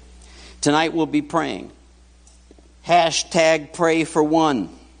forward. Tonight we'll be praying. #PrayForOne.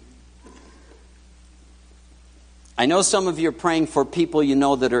 I know some of you are praying for people you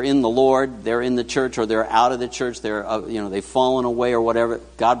know that are in the Lord, they're in the church, or they're out of the church, they've fallen away or whatever.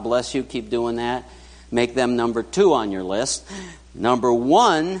 God bless you, keep doing that. Make them number 2 on your list. Number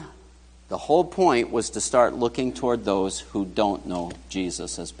 1, the whole point was to start looking toward those who don't know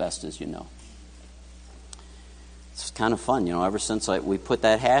Jesus as best as you know. It's kind of fun, ever since we put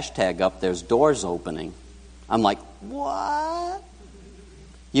that hashtag up, there's doors opening. I'm like, what?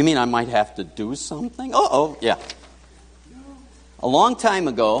 You mean I might have to do something? Yeah. A long time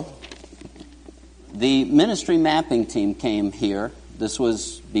ago, the ministry mapping team came here. This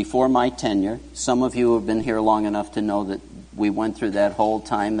was before my tenure. Some of you have been here long enough to know that we went through that whole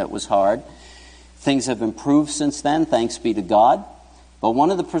time that was hard. Things have improved since then, thanks be to God. But one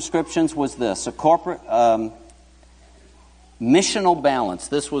of the prescriptions was this, a corporate missional balance.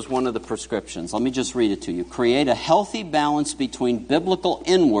 This was one of the prescriptions. Let me just read it to you. Create a healthy balance between biblical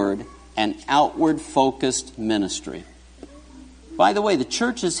inward and outward focused ministry. By the way, the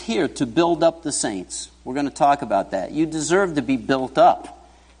church is here to build up the saints. We're going to talk about that. You deserve to be built up.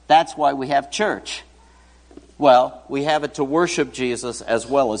 That's why we have church. Well, we have it to worship Jesus as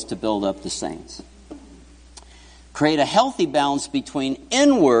well as to build up the saints. Create a healthy balance between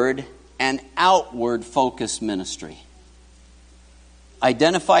inward and outward focused ministry.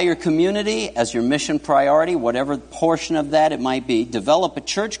 Identify your community as your mission priority, whatever portion of that it might be. Develop a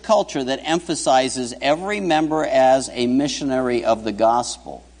church culture that emphasizes every member as a missionary of the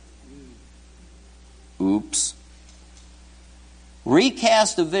gospel. Oops.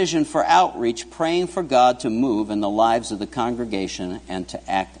 Recast a vision for outreach, praying for God to move in the lives of the congregation and to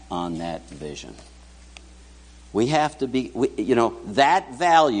act on that vision. We have to be, that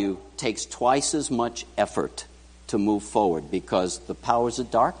value takes twice as much effort to move forward because the powers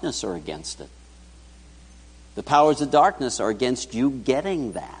of darkness are against it. The powers of darkness are against you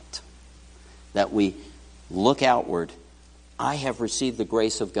getting that we look outward. I have received the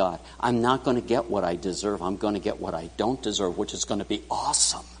grace of God. I'm not going to get what I deserve. I'm going to get what I don't deserve, which is going to be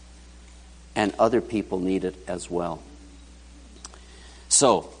awesome. And other people need it as well.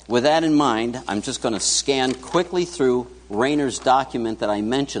 So, with that in mind, I'm just going to scan quickly through Rayner's document that I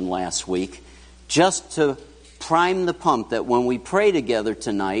mentioned last week, just to prime the pump that when we pray together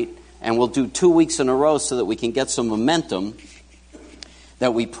tonight, and we'll do 2 weeks in a row so that we can get some momentum,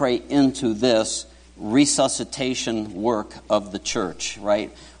 that we pray into this resuscitation work of the church,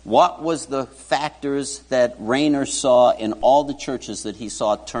 right? What was the factors that Rayner saw in all the churches that he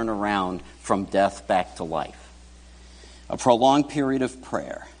saw turn around from death back to life? A prolonged period of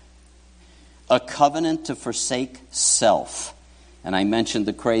prayer. A covenant to forsake self. And I mentioned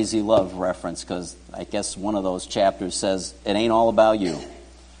the crazy love reference because I guess one of those chapters says it ain't all about you.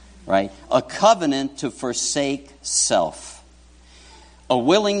 Right? A covenant to forsake self. A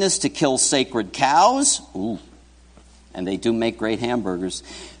willingness to kill sacred cows. Ooh. And they do make great hamburgers.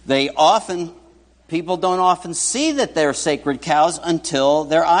 People don't often see that they're sacred cows until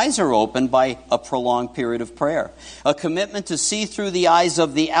their eyes are opened by a prolonged period of prayer. A commitment to see through the eyes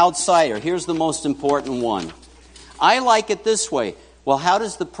of the outsider. Here's the most important one. I like it this way. Well, how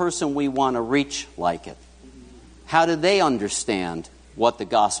does the person we want to reach like it? How do they understand what the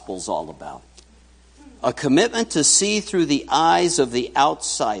gospel's all about? A commitment to see through the eyes of the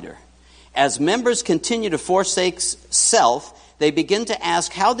outsider. As members continue to forsake self, they begin to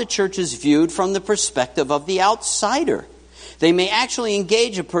ask how the church is viewed from the perspective of the outsider. They may actually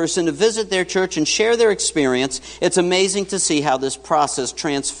engage a person to visit their church and share their experience. It's amazing to see how this process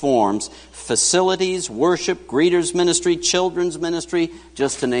transforms facilities, worship, greeters ministry, children's ministry,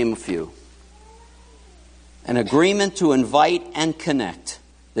 just to name a few. An agreement to invite and connect.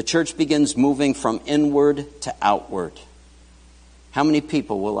 The church begins moving from inward to outward. How many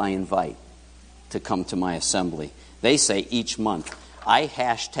people will I invite to come to my assembly? They say each month. I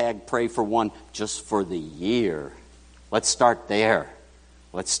hashtag pray for one just for the year. Let's start there.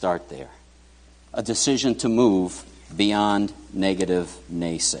 A decision to move beyond negative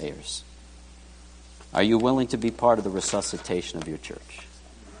naysayers. Are you willing to be part of the resuscitation of your church?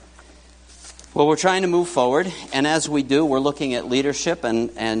 Well, we're trying to move forward, and as we do, we're looking at leadership,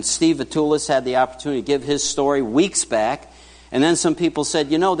 and Steve Vitulis had the opportunity to give his story weeks back. And then some people said,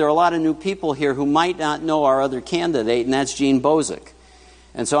 there are a lot of new people here who might not know our other candidate, and that's Gene Bozick.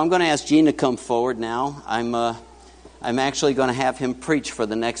 And so I'm going to ask Gene to come forward now. I'm actually going to have him preach for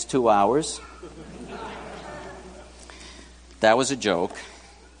the next 2 hours. That was a joke.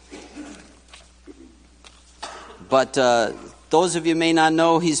 But those of you may not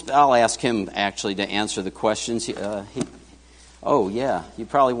know, I'll ask him actually to answer the questions. You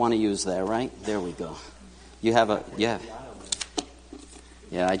probably want to use that, right? There we go. Yeah,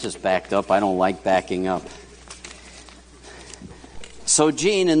 I just backed up. I don't like backing up. So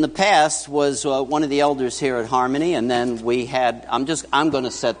Gene, in the past, was one of the elders here at Harmony, and then we had, I'm going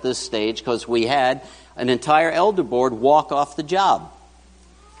to set this stage because we had an entire elder board walk off the job,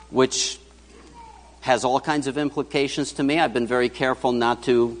 which has all kinds of implications to me. I've been very careful not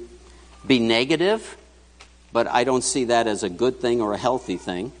to be negative, but I don't see that as a good thing or a healthy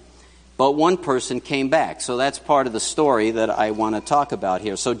thing. But one person came back. So that's part of the story that I want to talk about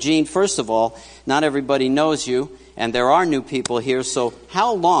here. So Gene, first of all, not everybody knows you, and there are new people here. So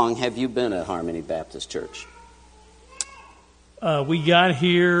how long have you been at Harmony Baptist Church? We got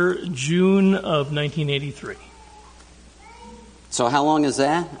here June of 1983. So how long is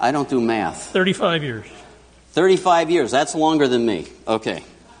that? I don't do math. 35 years. 35 years. That's longer than me. Okay.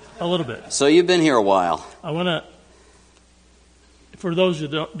 A little bit. So you've been here a while. I want to... For those who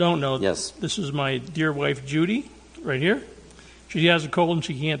don't know, yes. This is my dear wife, Judy, right here. She has a cold and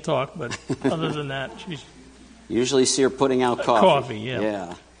she can't talk, but other than that, she's... Usually see her putting out coffee. Coffee,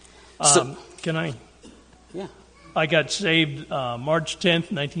 yeah. Can I? Yeah. I got saved March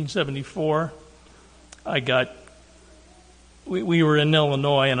 10th, 1974. We were in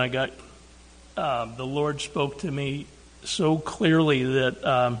Illinois, and I got... the Lord spoke to me so clearly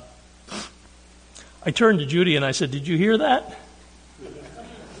that I turned to Judy and I said, "Did you hear that?"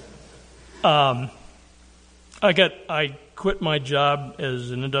 I quit my job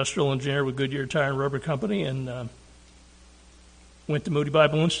as an industrial engineer with Goodyear Tire and Rubber Company and went to Moody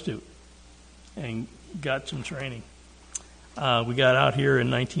Bible Institute and got some training. We got out here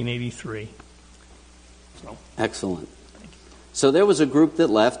in 1983. So. Excellent. So there was a group that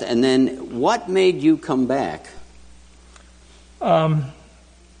left, and then what made you come back?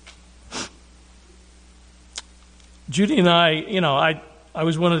 Judy and I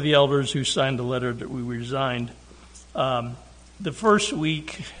was one of the elders who signed the letter that we resigned. The first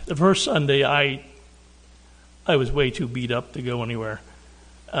Sunday, I was way too beat up to go anywhere.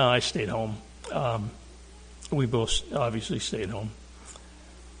 I stayed home. We both obviously stayed home.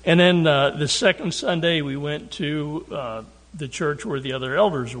 And then the second Sunday, we went to the church where the other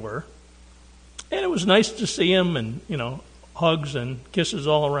elders were. And it was nice to see them and, hugs and kisses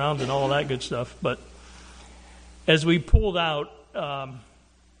all around and all that good stuff. But as we pulled out,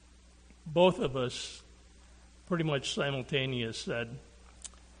 both of us pretty much simultaneous said,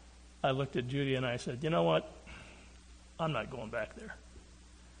 I looked at Judy and I said, "You know what? I'm not going back there."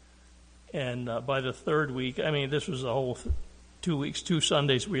 And by the third week, I mean, this was a whole 2 weeks, 2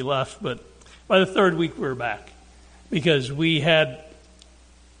 Sundays we left, but by the third week we were back because we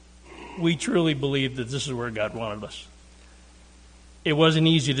truly believed that this is where God wanted us. It wasn't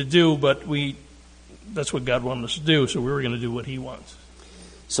easy to do, but that's what God wanted us to do, so we were going to do what He wants.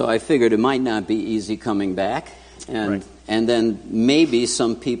 So I figured it might not be easy coming back, and Right. and then maybe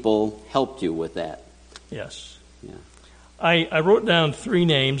some people helped you with that. Yes. Yeah. I wrote down 3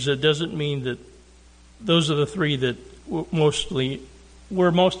 names. That doesn't mean that those are the 3 that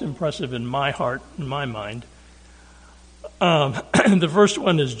were most impressive in my heart, in my mind. The first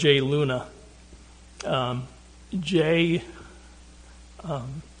one is Jay Luna. Jay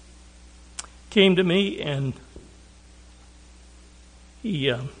came to me and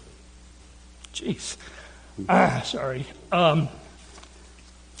he, sorry.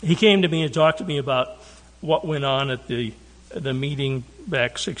 He came to me and talked to me about what went on at the meeting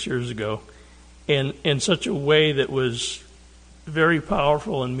back 6 years ago, and in such a way that was very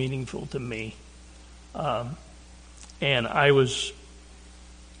powerful and meaningful to me. And I was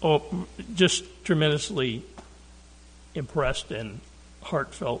just tremendously impressed and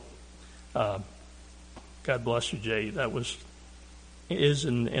heartfelt. God bless you, Jay. That is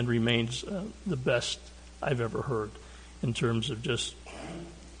and remains the best I've ever heard in terms of just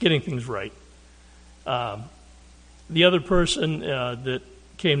getting things right. The other person that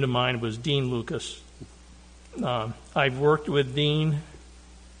came to mind was Dean Lucas. I've worked with Dean,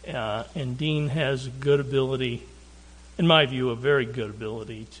 and Dean has a good ability, in my view, a very good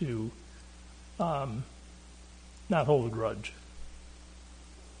ability to not hold a grudge,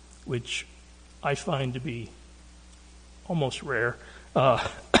 which I find to be almost rare.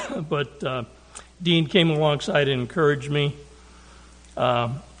 But Dean came alongside and encouraged me.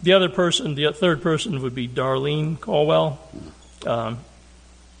 The third person would be Darlene Colwell.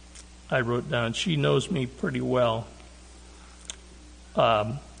 I wrote down, she knows me pretty well.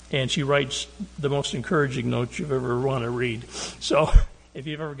 And she writes the most encouraging notes you've ever want to read. So if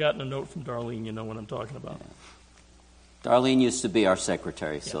you've ever gotten a note from Darlene, you know what I'm talking about. Darlene used to be our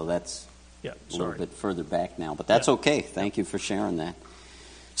secretary, so that's a little bit further back now. But that's okay. Thank you for sharing that.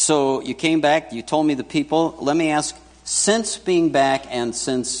 So you came back, you told me the people. Let me ask, since being back and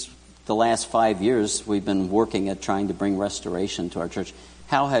since the last 5 years we've been working at trying to bring restoration to our church,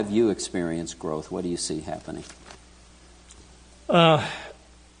 how have you experienced growth? What do you see happening?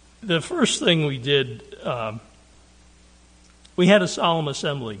 The first thing we did, we had a solemn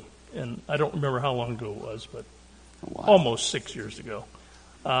assembly, and I don't remember how long ago it was, but almost 6 years ago.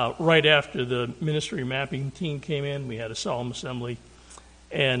 Right after the ministry mapping team came in, we had a solemn assembly,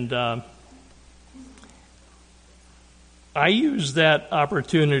 and I used that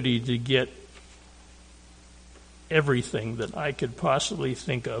opportunity to get everything that I could possibly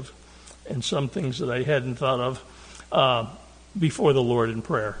think of, and some things that I hadn't thought of, before the Lord in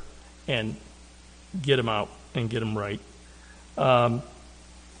prayer, and get them out and get them right.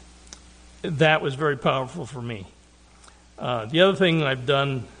 That was very powerful for me. The other thing I've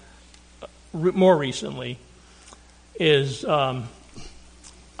done more recently is I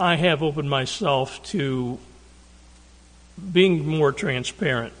have opened myself to being more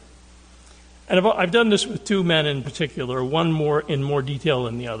transparent. And I've done this with 2 men in particular, one in more detail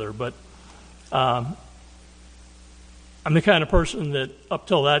than the other, but I'm the kind of person that up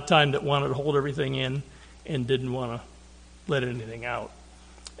till that time that wanted to hold everything in and didn't want to let anything out.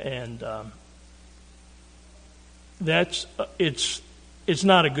 And it's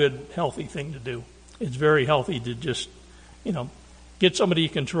not a good, healthy thing to do. It's very healthy to just, get somebody you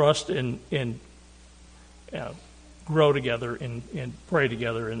can trust and grow together and pray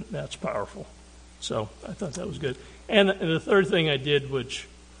together, and that's powerful. So I thought that was good. And the third thing I did, which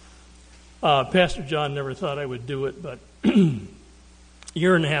Pastor John never thought I would do it, but a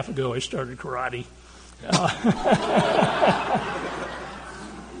year and a half ago I started karate.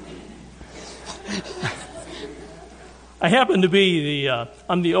 I happen to be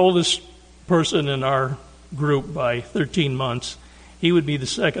I'm the oldest person in our group by 13 months. He would be the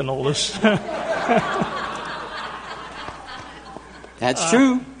second oldest. That's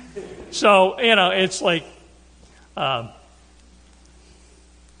true. So, it's like the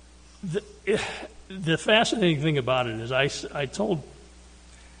fascinating thing about it is I told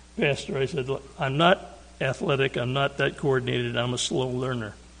Pastor, I said, look, I'm not athletic, I'm not that coordinated, I'm a slow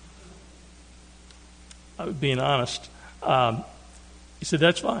learner. I was being honest. He said,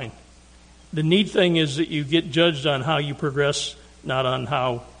 that's fine. The neat thing is that you get judged on how you progress, not on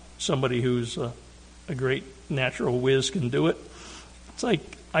how somebody who's a great natural whiz can do it. It's like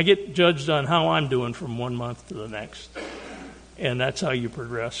I get judged on how I'm doing from 1 month to the next. And that's how you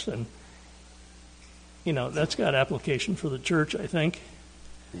progress. that's got application for the church, I think.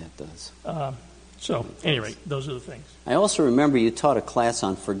 Yeah, it does. So, anyway, those are the things. I also remember you taught a class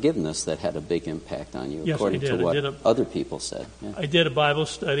on forgiveness that had a big impact on you, Yes, according I did. to what I did other people said. Yeah. I did a Bible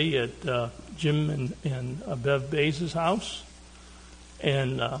study at Jim and Bev Bays' house,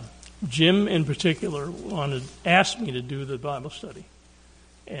 and Jim in particular asked me to do the Bible study,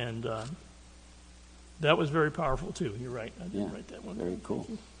 and that was very powerful too. You're right. I did write that one. Very cool.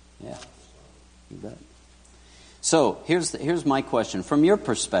 Yeah, you bet. So here's my question. From your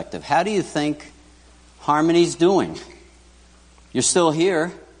perspective, how do you think Harmony's doing? You're still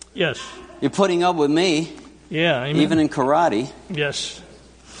here. Yes. You're putting up with me. Yeah. Amen. Even in karate. Yes.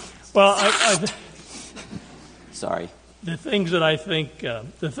 Well, Sorry. The things that I think,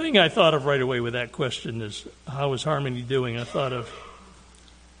 the thing I thought of right away with that question is, how is Harmony doing? I thought of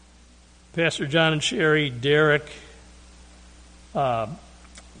Pastor John and Sherry, Derek,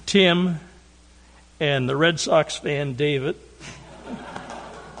 Tim, and the Red Sox fan, David.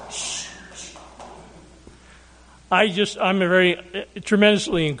 I'm very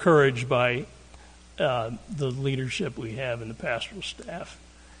tremendously encouraged by the leadership we have in the pastoral staff.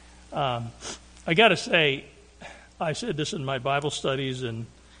 I got to say, I said this in my Bible studies, and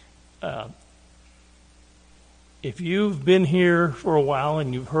if you've been here for a while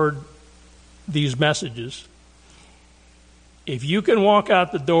and you've heard these messages, if you can walk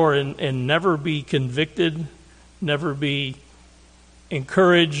out the door and never be convicted, never be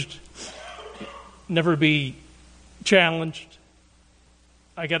encouraged, never be challenged,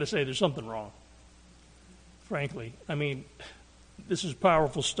 I got to say there's something wrong, frankly. I mean, this is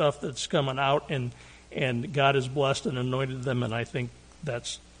powerful stuff that's coming out, and God has blessed and anointed them, and I think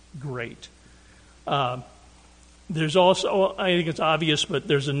that's great. There's also, I think it's obvious, but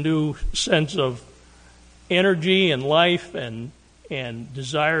there's a new sense of energy and life and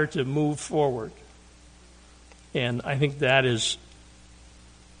desire to move forward. And I think that is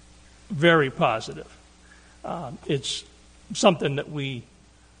very positive. It's something that we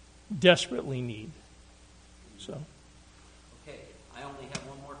desperately need. So. Okay, I only have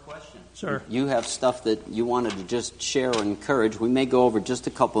one more question. Sir. You have stuff that you wanted to just share or encourage. We may go over just a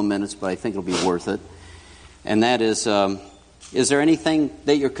couple of minutes, but I think it'll be worth it. And that is there anything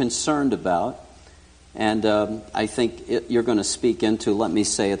that you're concerned about? And I think you're going to speak into, let me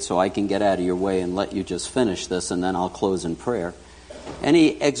say it so I can get out of your way and let you just finish this, and then I'll close in prayer.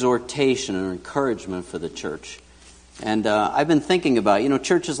 Any exhortation or encouragement for the church? And I've been thinking about,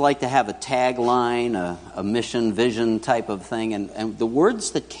 churches like to have a tagline, a mission, vision type of thing. And the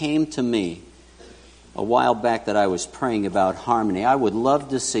words that came to me a while back that I was praying about Harmony, I would love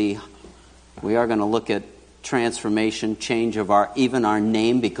to see, we are going to look at transformation, change of even our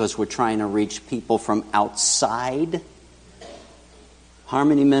name, because we're trying to reach people from outside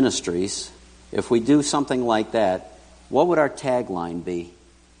Harmony Ministries. If we do something like that, what would our tagline be?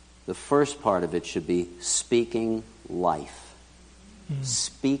 The first part of it should be speaking life.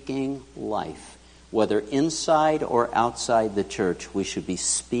 Speaking life. Whether inside or outside the church, we should be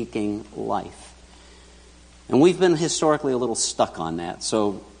speaking life. And we've been historically a little stuck on that.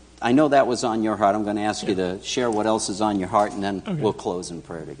 So I know that was on your heart. I'm going to ask you to share what else is on your heart, and then we'll close in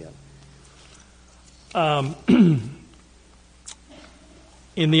prayer together.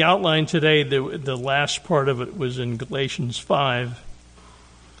 In the outline today, the last part of it was in Galatians 5.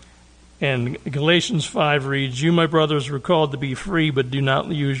 And Galatians 5 reads, "You, my brothers, were called to be free, but do not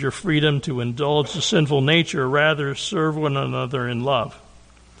use your freedom to indulge the sinful nature. Rather, serve one another in love.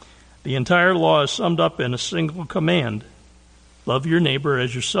 The entire law is summed up in a single command. Love your neighbor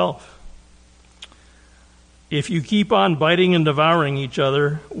as yourself. If you keep on biting and devouring each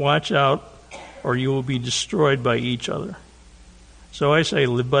other, watch out, or you will be destroyed by each other. So I say,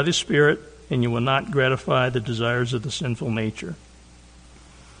 live by the Spirit, and you will not gratify the desires of the sinful nature."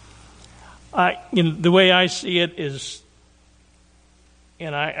 The way I see it is,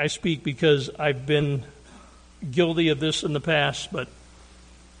 and I speak because I've been guilty of this in the past, but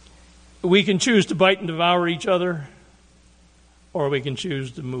we can choose to bite and devour each other, or we can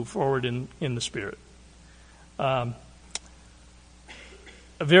choose to move forward in the Spirit. A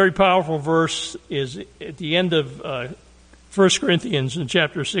very powerful verse is at the end of 1 Corinthians in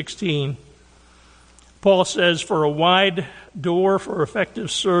chapter 16. Paul says, "For a wide door for effective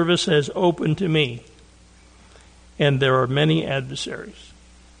service has opened to me, and there are many adversaries."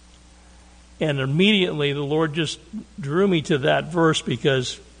 And immediately the Lord just drew me to that verse,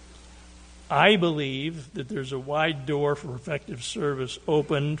 because I believe that there's a wide door for effective service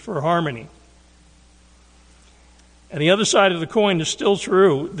open for Harmony. And the other side of the coin is still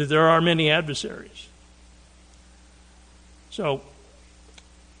true, that there are many adversaries. So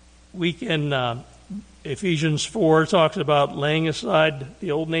we can Ephesians 4 talks about laying aside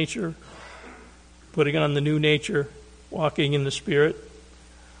the old nature, putting on the new nature, walking in the Spirit.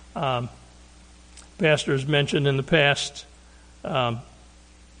 Pastors mentioned in the past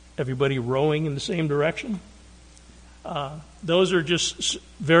everybody rowing in the same direction. Those are just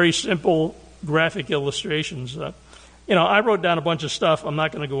very simple graphic illustrations. I wrote down a bunch of stuff. I'm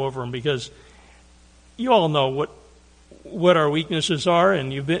not going to go over them because you all know what our weaknesses are,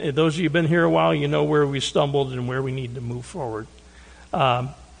 and those of you who've been here a while, you know where we stumbled and where we need to move forward. I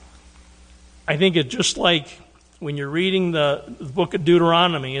think it's just like when you're reading the book of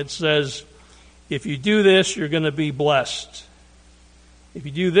Deuteronomy, it says, if you do this, you're going to be blessed. If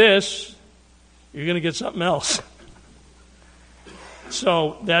you do this, you're going to get something else.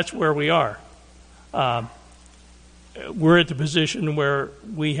 So that's where we are. We're at the position where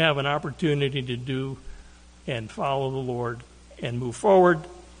we have an opportunity to do and follow the Lord and move forward.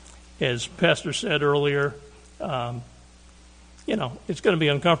 As Pastor said earlier, it's going to be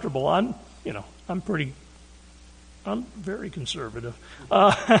uncomfortable. I'm very conservative.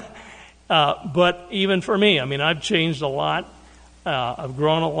 But even for me, I've changed a lot. I've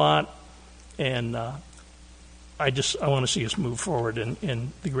grown a lot, and I want to see us move forward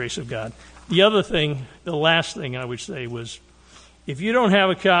in the grace of God. The last thing I would say was, if you don't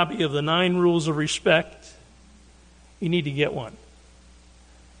have a copy of the 9 Rules of Respect, you need to get one.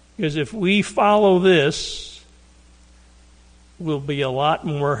 Because if we follow this, we'll be a lot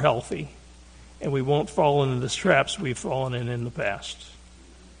more healthy, and we won't fall into the traps we've fallen in the past.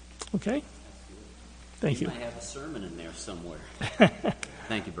 Okay? Thank you. You might have a sermon in there somewhere.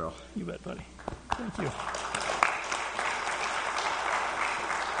 Thank you, bro. You bet, buddy. Thank you.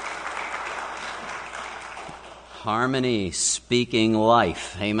 Harmony, speaking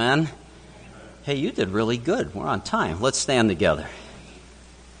life. Amen? Hey, you did really good. We're on time. Let's stand together.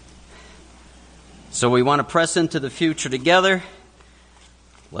 So we want to press into the future together.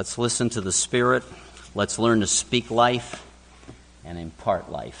 Let's listen to the Spirit. Let's learn to speak life and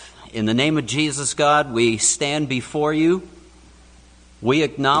impart life. In the name of Jesus, God, we stand before you. We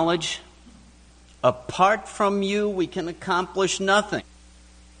acknowledge, apart from you, we can accomplish nothing.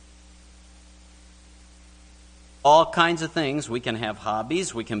 All kinds of things. We can have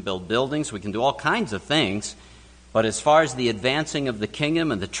hobbies, we can build buildings, we can do all kinds of things. But as far as the advancing of the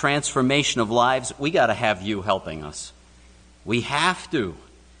kingdom and the transformation of lives, we got to have you helping us. We have to.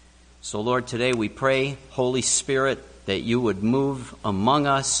 So, Lord, today we pray, Holy Spirit, that you would move among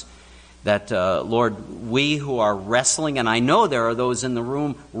us. That, Lord, we who are wrestling, and I know there are those in the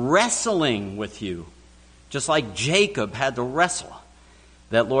room wrestling with you, just like Jacob had to wrestle,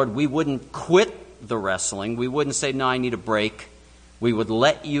 that, Lord, we wouldn't quit the wrestling. We wouldn't say, no, I need a break. We would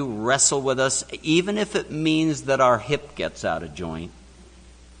let you wrestle with us, even if it means that our hip gets out of joint.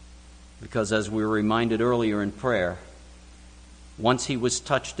 Because as we were reminded earlier in prayer, once he was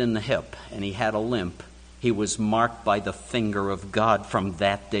touched in the hip and he had a limp, he was marked by the finger of God from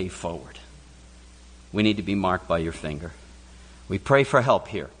that day forward. We need to be marked by your finger. We pray for help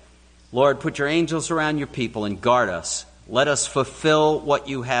here. Lord, put your angels around your people and guard us. Let us fulfill what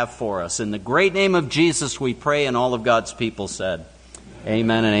you have for us. In the great name of Jesus we pray, and all of God's people said,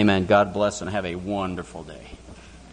 amen and amen. God bless and have a wonderful day.